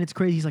 And it's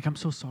crazy. He's like, I'm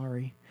so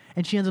sorry.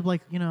 And she ends up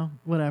like,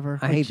 whatever.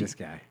 I Like, hate this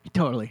guy.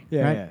 Totally.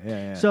 Yeah, right?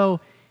 yeah.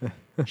 So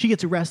she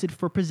gets arrested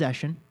for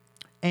possession.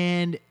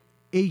 And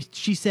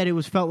she said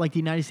it felt like the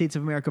United States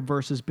of America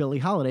versus Billie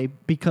Holiday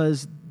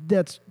because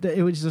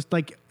it was just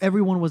like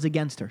everyone was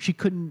against her. She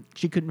couldn't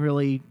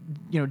really,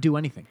 do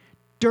anything.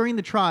 During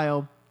the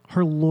trial,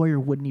 her lawyer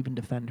wouldn't even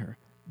defend her.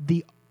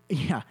 The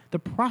the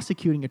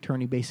prosecuting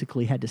attorney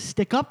basically had to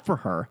stick up for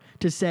her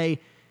to say,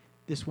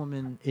 this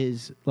woman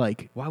is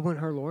like, Why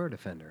wouldn't her lawyer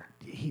defend her?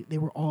 they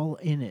were all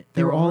in it. They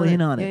They were were all all in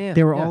in it. on it. Yeah,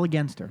 They were yeah. all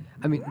against her.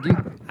 I mean,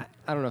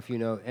 I don't know if you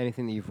know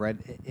anything that you've read.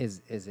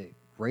 Is it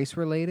race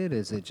related?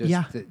 Is it just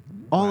Yeah,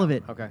 all wow. of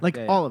it. Okay, Like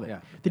Yeah, all yeah, of it. yeah,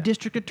 The yeah.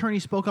 district attorney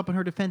spoke up in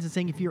her defense and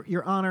saying, if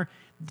Your Honor,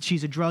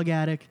 she's a drug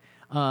addict,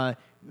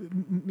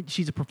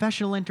 she's a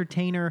professional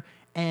entertainer,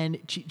 and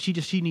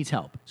she needs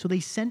help. So they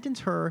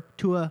sentence her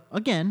to a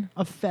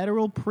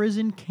federal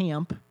prison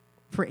camp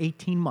for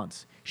 18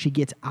 months. She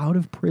gets out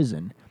of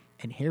prison,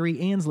 and Harry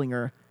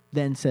Anslinger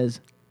then says,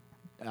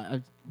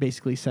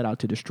 basically set out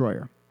to destroy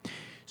her.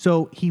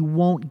 So he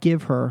won't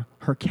give her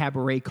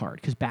cabaret card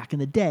because back in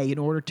the day, in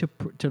order to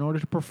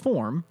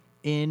perform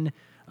in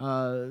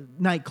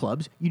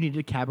nightclubs, you needed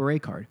a cabaret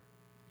card.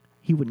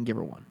 He wouldn't give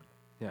her one.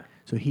 Yeah.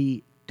 So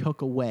he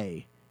took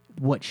away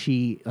what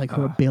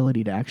her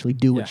ability to actually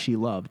do Yeah. what she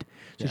loved.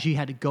 So Yeah. she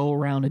had to go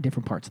around to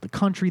different parts of the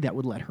country that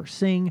would let her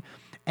sing,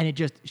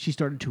 and she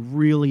started to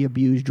really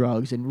abuse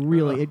drugs, and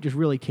it just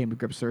really came to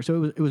grips with her.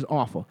 So it was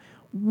awful.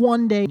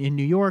 One day in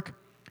New York,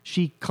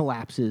 she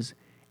collapses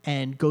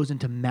and goes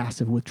into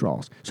massive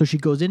withdrawals. So she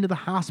goes into the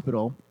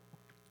hospital,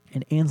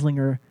 and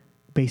Anslinger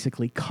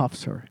basically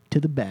cuffs her to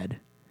the bed,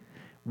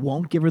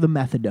 won't give her the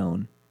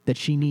methadone that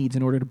she needs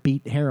in order to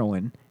beat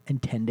heroin,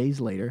 and 10 days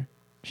later,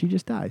 she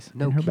just dies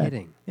No in her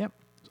kidding. bed. Yep.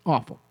 It's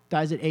awful.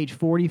 Dies at age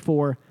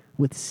 44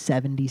 with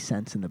 70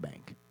 cents in the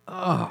bank.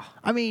 Oh,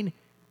 I mean,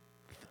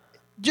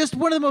 just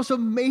one of the most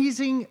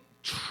amazing,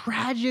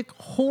 tragic,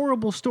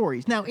 horrible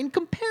stories. Now, in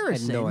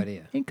comparison... I had no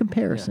idea. In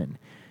comparison...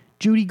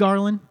 Judy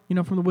Garland,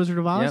 from The Wizard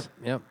of Oz,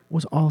 Yep.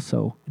 was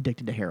also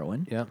addicted to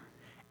heroin. Yep.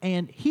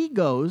 And he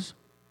goes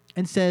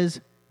and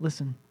says,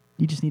 listen,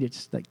 you just need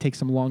to take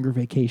some longer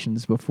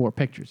vacations before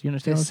pictures. You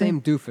understand The what I'm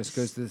saying? same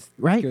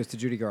doofus goes to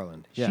Judy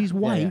Garland. Yeah. She's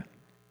white. Yeah.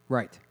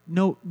 Right.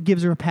 No,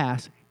 gives her a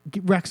pass,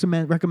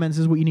 recommends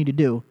this is what you need to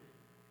do,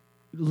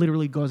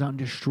 literally goes out and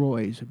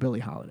destroys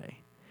Billie Holiday.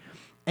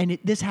 And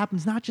this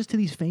happens not just to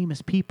these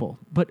famous people,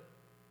 but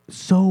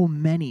so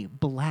many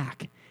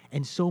black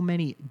and so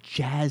many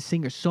jazz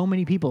singers, so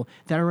many people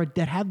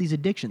that have these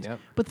addictions. Yep.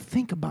 But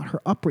think about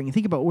her upbringing.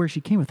 Think about where she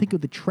came from. Think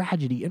of the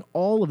tragedy and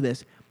all of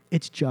this.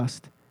 It's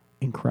just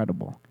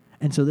incredible.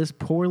 And so this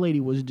poor lady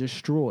was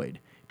destroyed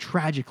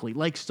tragically,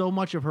 like so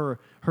much of her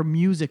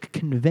music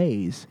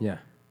conveys, Yeah.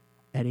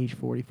 at age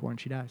 44, and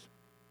she dies.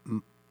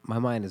 My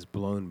mind is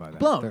blown by that.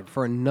 Blown.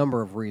 For a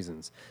number of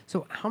reasons.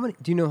 So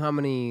do you know how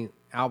many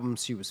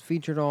albums she was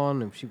featured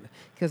on?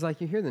 Because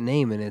like you hear the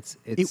name and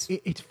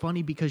It's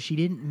funny because she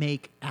didn't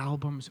make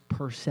albums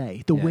per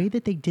se. The Yeah. way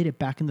that they did it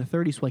back in the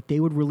 30s, like they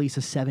would release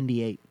a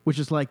 78, which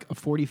is like a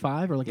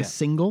 45 or like Yeah. a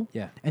single.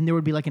 Yeah. And there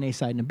would be like an A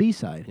side and a B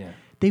side. Yeah.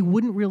 They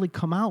wouldn't really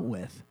come out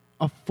with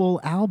a full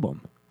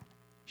album.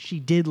 She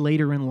did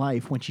later in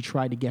life when she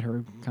tried to get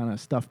her kind of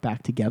stuff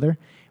back together,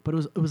 but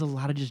it was a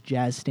lot of just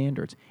jazz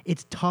standards.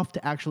 It's tough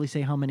to actually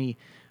say how many,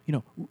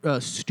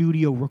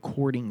 studio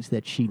recordings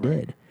that she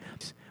did.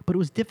 But it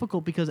was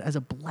difficult because as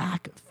a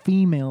black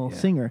female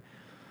singer,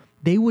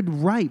 they would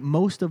write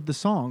most of the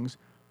songs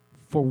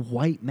for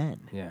white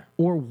men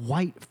or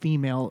white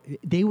female.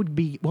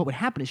 What would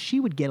happen is she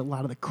would get a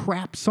lot of the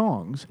crap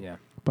songs,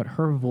 but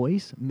her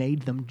voice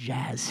made them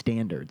jazz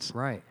standards.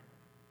 Right.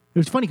 It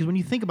was funny because when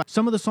you think about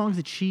some of the songs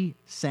that she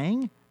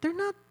sang, they're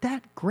not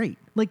that great.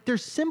 Like, they're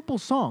simple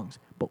songs,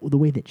 but the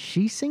way that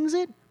she sings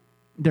it,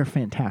 they're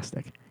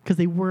fantastic because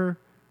they were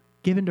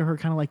given to her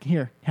kind of like,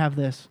 here, have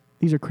this.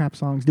 These are crap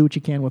songs. Do what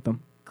you can with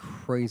them.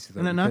 Crazy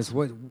though. Isn't that nuts?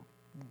 Because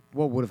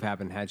what would have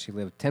happened had she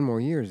lived 10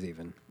 more years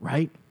even?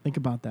 Right? Think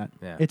about that.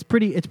 Yeah. It's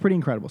pretty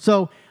incredible.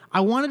 So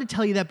I wanted to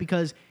tell you that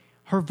because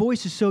her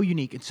voice is so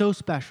unique and so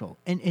special,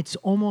 and it's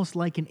almost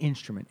like an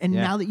instrument. And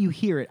now that you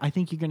hear it, I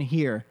think you're going to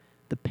hear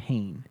the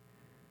pain,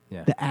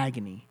 the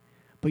agony,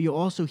 but you'll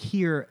also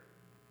hear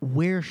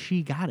where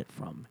she got it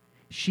from.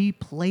 She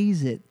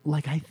plays it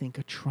like I think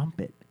a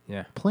trumpet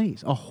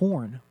plays, a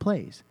horn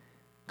plays.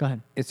 Go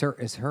ahead. Is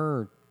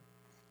her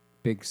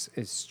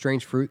is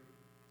Strange Fruit,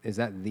 is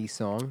that the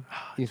song,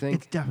 you think?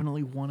 It's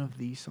definitely one of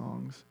these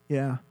songs.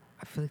 Yeah.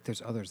 I feel like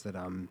there's others that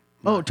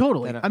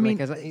Totally. I mean,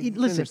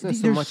 listen,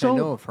 there's so much I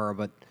know of her,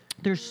 but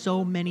there's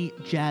so many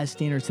jazz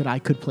standards that I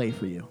could play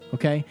for you,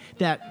 okay?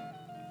 That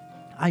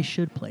I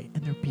should play,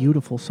 and they're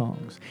beautiful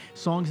songs.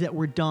 Songs that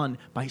were done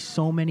by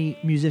so many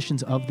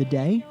musicians of the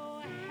day.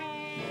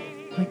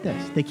 Like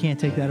this. They can't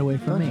take that away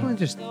from don't me. you want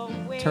to just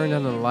turn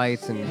down the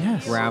lights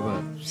and grab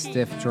a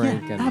stiff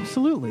drink? Yeah, and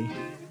absolutely.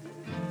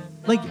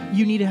 Like,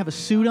 you need to have a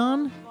suit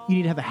on. You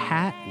need to have a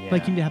hat. Yeah.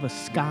 Like, you need to have a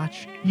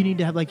scotch. You need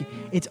to have,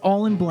 it's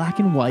all in black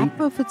and I white. don't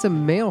know if it's a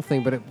male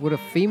thing, but would a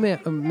female,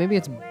 maybe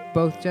it's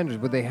both genders,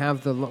 would they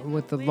have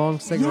with the long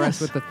cigarettes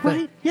Yes, with the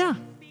right? Yeah.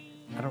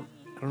 I don't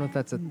know if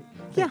that's a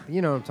Yeah.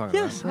 You know what I'm talking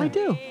Yes, about. I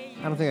do.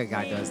 I don't think a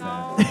guy does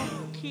that.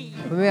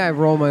 But maybe I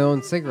roll my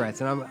own cigarettes,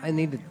 and I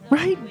need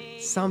Right?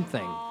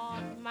 something.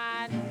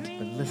 But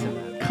listen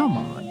to that. Come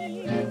on.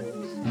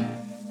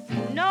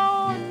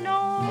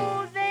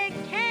 No, they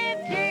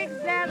can't take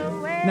that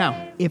away.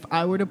 Now, if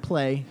I were to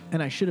play,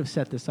 and I should have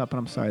set this up, and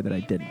I'm sorry that I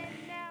didn't.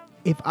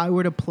 If I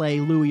were to play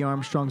Louis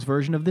Armstrong's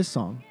version of this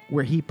song,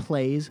 where he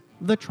plays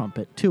the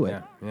trumpet to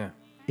it, Yeah.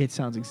 it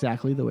sounds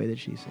exactly the way that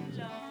she sings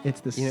it.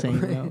 It's the You know,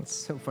 same it's notes.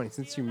 so funny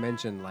since you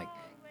mentioned like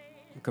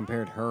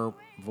compared her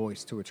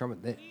voice to a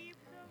trumpet.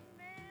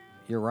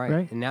 You're right.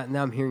 Right. And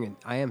now I'm hearing it.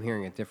 I am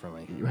hearing it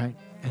differently. Right?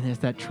 And there's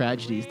that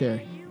tragedy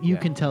there. You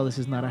can tell this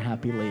is not a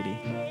happy lady.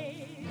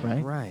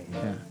 Right? Right.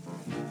 Yeah.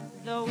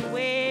 The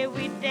way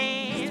we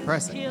dance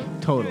depressing. till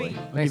Totally. 3.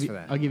 Thanks for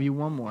that. I'll give you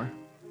one more.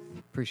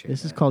 Appreciate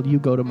This is that. called You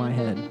Go to My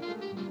Head.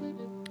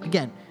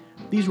 Again,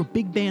 these were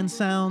big band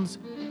sounds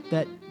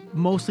that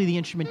mostly the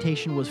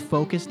instrumentation was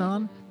focused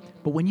on,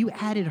 but when you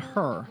added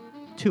her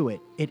to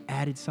it, it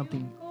added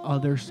something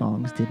other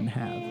songs didn't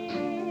have.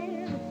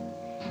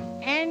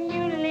 And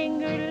you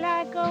linger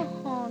like a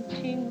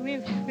haunting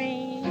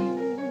refrain.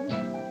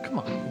 Come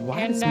on.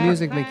 Why does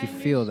music make you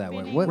feel that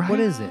way? What Right?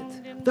 is it?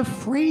 The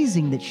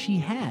phrasing that she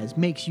has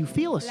makes you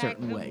feel a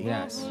certain way.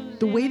 Yes.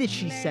 The way that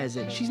she says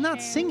it, she's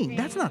not singing.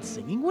 That's not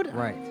singing. What?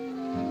 Right.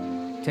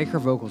 Take her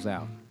vocals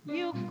out.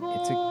 You It's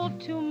go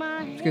to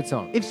my It's a good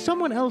song. If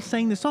someone else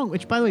sang the song,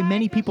 which by the way,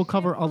 many people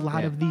cover a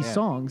lot Yeah, of these yeah.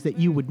 songs that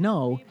you would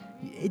know,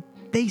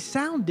 they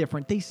sound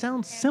different. They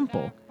sound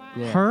simple.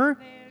 Yeah. Her,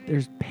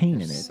 there's pain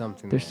There's in it.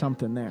 something There's there.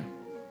 something there.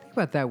 Think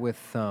about that with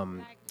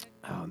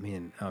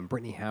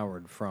Brittany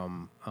Howard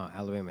from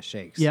Alabama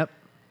Shakes. Yep.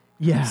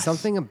 Yes.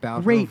 Something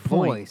about Great her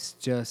point. voice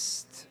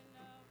just.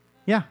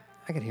 Yeah.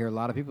 I could hear a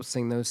lot of people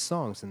sing those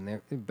songs in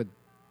there, but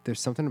there's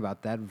something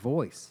about that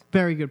voice.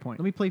 Very good point.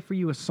 Let me play for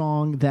you a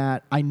song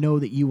that I know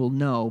that you will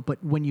know,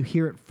 but when you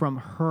hear it from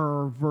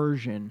her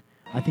version,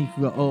 I think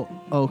you go,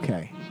 oh,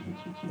 okay.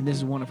 And this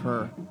is one of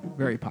her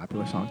very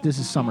popular songs. This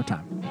is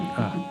Summertime.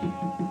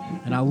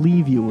 And I'll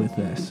leave you with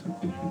this.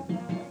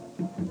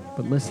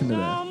 But listen to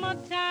this.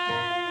 summertime,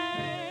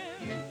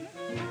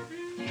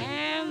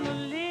 and the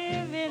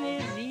living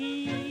is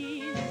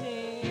easy.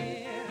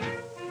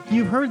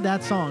 You've heard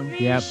that song,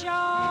 Yep.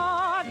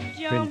 Short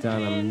Been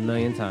done a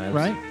million times.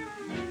 right?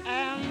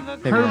 and the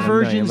Maybe Her not a million,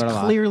 version's but a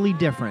lot. clearly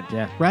different,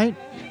 Yeah. right?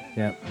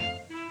 Yep.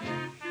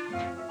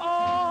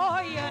 oh,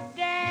 your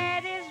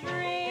dad is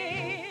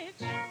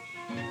rich,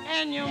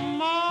 and your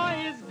ma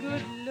is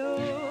good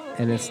look.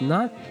 And it's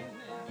not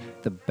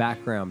the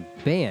background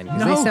band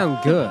because No. they sound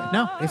good.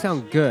 No. They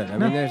sound good. I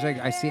No. mean, there's like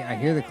I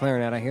hear the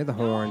clarinet, I hear the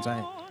horns. Don't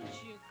you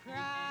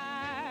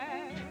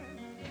cry.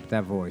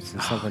 That voice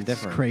is something It's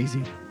different.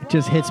 crazy. It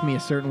just hits me a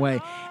certain way.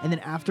 And then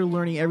after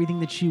learning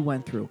everything that she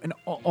went through and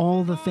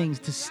all the things,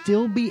 to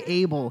still be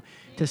able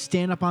to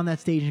stand up on that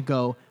stage and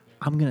go,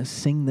 I'm going to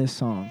sing this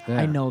song. Yeah.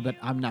 I know that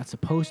I'm not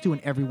supposed to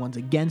and everyone's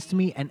against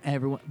me and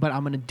everyone, but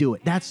I'm going to do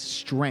it. That's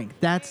strength.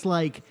 That's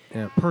like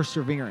Yeah.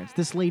 perseverance.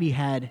 This lady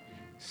had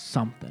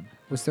something.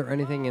 Was there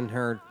anything in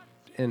her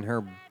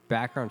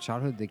background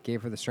childhood that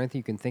gave her the strength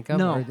you can think of?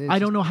 No, Or it's I just-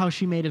 don't know how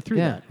she made it through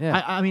Yeah, that.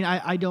 yeah. I mean,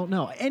 I don't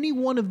know. Any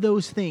one of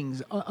those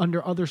things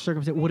under other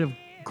circumstances would have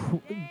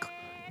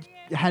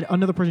had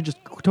another person just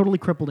totally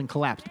crippled and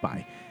collapsed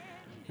by.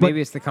 But-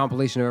 Maybe it's the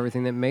compilation of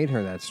everything that made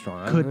her that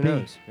strong. Could Who be.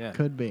 knows? Yeah.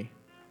 Could be.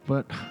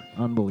 But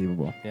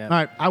unbelievable. Yeah. All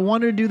right. I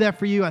wanted to do that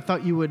for you. I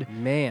thought you would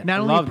Man, not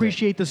only loved it.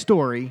 appreciate the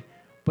story,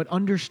 but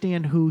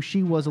understand who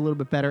she was a little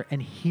bit better and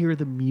hear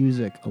the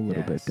music a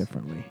little bit Yes.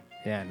 differently.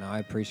 Yeah, no, I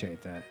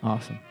appreciate that.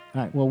 Awesome.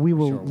 All right. Well, we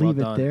will Sure, well leave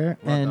it done. there,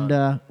 Well and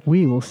done.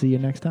 we will see you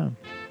next time.